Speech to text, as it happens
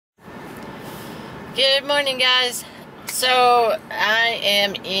Good morning, guys. So I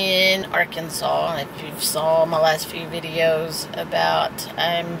am in Arkansas. If you saw my last few videos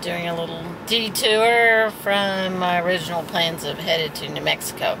I'm doing a little detour from my original plans of headed to New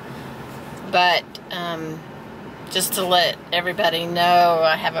Mexico. But just to let everybody know,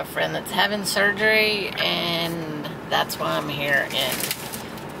 I have a friend that's having surgery, and that's why I'm here in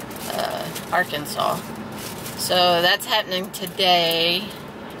Arkansas. So that's happening today,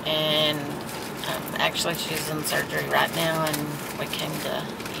 and actually she's in surgery right now, and we came to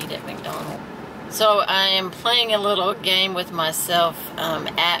eat at McDonald's. So I am playing a little game with myself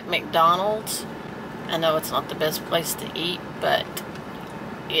at McDonald's. I know it's not the best place to eat, but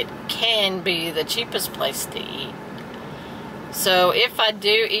it can be the cheapest place to eat. So if I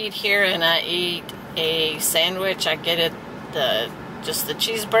do eat here and I eat a sandwich, I get it just the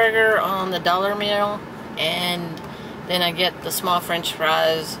cheeseburger on the dollar meal, and then I get the small french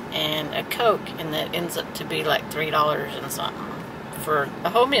fries and a Coke, and that ends up to be like $3 and something for a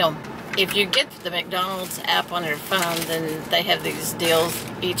whole meal. If you get the McDonald's app on your phone, then they have these deals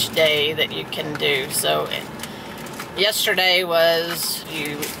each day that you can do. So yesterday was,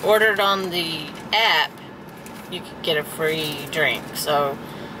 you ordered on the app, you could get a free drink. So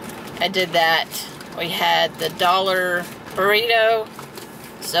I did that. We had the dollar burrito,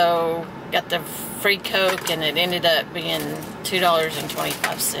 so got the free Coke, and it ended up being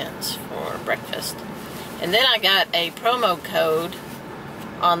 $2.25 for breakfast. And then I got a promo code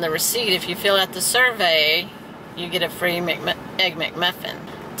on the receipt. If you fill out the survey, you get a free Egg McMuffin.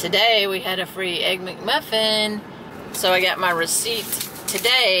 Today we had a free Egg McMuffin, so I got my receipt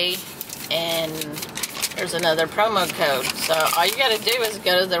today, and there's another promo code. So all you gotta do is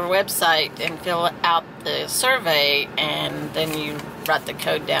go to their website and fill out the survey, and then you write the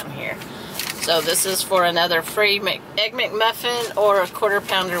code down here. So this is for another free Egg McMuffin or a quarter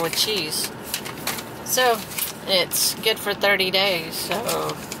pounder with cheese. So it's good for 30 days.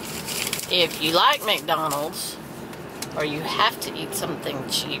 So if you like McDonald's, or you have to eat something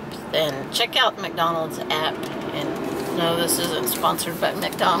cheap, then check out McDonald's app. And no, this isn't sponsored by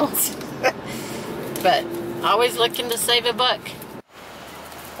McDonald's. But always looking to save a buck.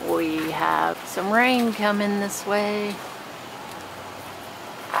 We have some rain coming this way.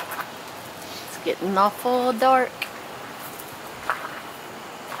 It's getting awful dark.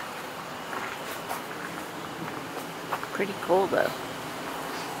 Pretty cool though.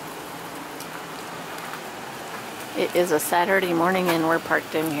 It is a Saturday morning, and we're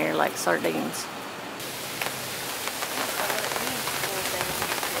parked in here like sardines.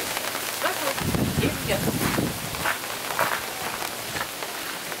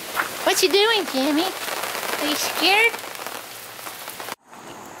 What you doing, Jamie? Are you scared?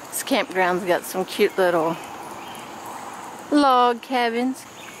 This campground's got some cute little log cabins.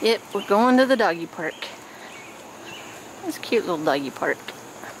 Yep, we're going to the doggy park. It's a cute little doggy park.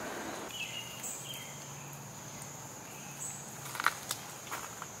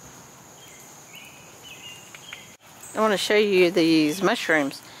 I want to show you these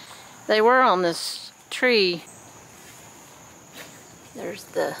mushrooms. They were on this tree. There's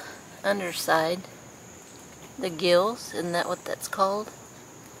the underside, the gills, isn't that what that's called?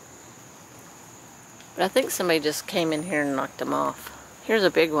 But I think somebody just came in here and knocked them off. Here's a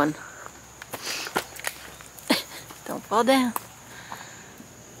big one. Don't fall down.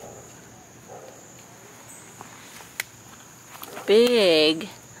 Big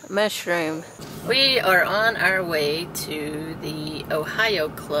mushroom. We are on our way to the Ohio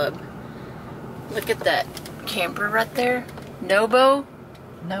Club. Look at that camper right there. Nobo.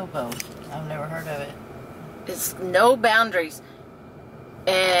 I've never heard of it. It's no boundaries,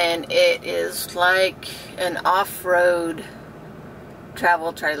 and it is like an off-road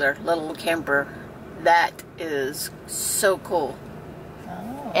travel trailer, little camper. That is so cool.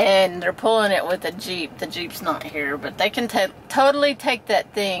 Oh. And they're pulling it with a Jeep. The Jeep's not here, but they can totally take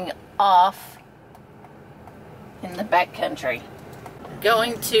that thing off in the backcountry.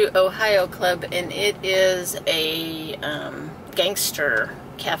 Going to Ohio Club, and it is a gangster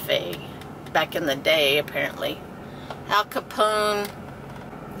cafe back in the day, apparently. Al Capone.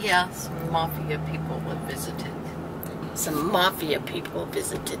 Yeah, some mafia people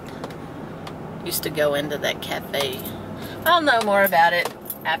visited. Used to go into that cafe. I'll know more about it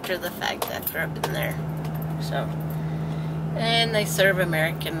after the fact, after I've been there. So, and they serve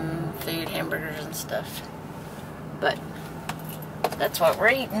American food, hamburgers and stuff. But that's what we're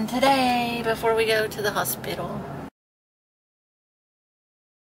eating today before we go to the hospital.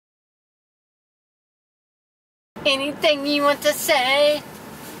 Anything you want to say?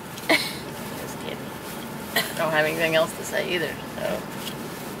 Just kidding. Don't have anything else to say either. So,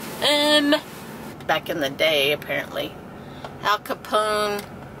 back in the day, apparently. Al Capone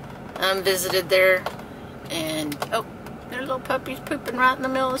visited there, and oh, their little puppy's pooping right in the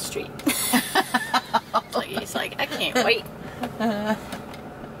middle of the street. So he's like, I can't wait.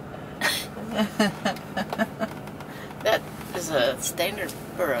 That is a standard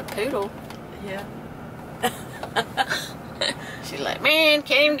for a poodle. Yeah. She's like, man,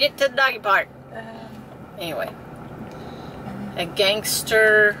 can't even get to the doggy park. Anyway, a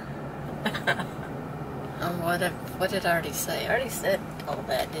gangster. What did I already say? I already said all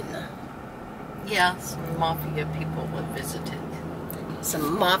that, didn't I? Yeah, some mafia people visited.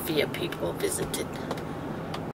 Some mafia people visited.